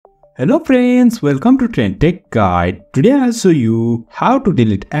Hello friends, welcome to TrendTechGuide. Today I'll show you how to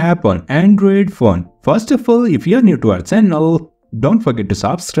delete app on Android phone. First of all, if you are new to our channel, don't forget to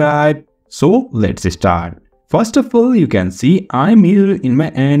subscribe. So let's start. First of all, you can see I'm here in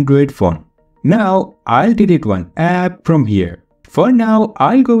my Android phone. Now I'll delete one app from here. For now,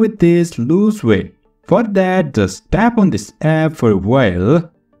 I'll go with this loose way. For that, just tap on this app for a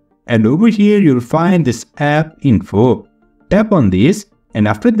while. And over here, you'll find this app info. Tap on this. And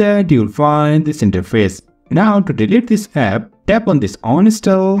after that, you'll find this interface. Now to delete this app, tap on this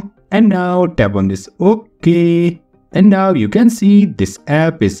uninstall and now tap on this OK. And now you can see this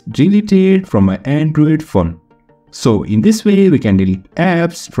app is deleted from my Android phone. So in this way, we can delete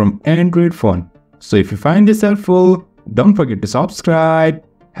apps from Android phone. So if you find this helpful, don't forget to subscribe.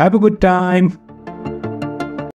 Have a good time.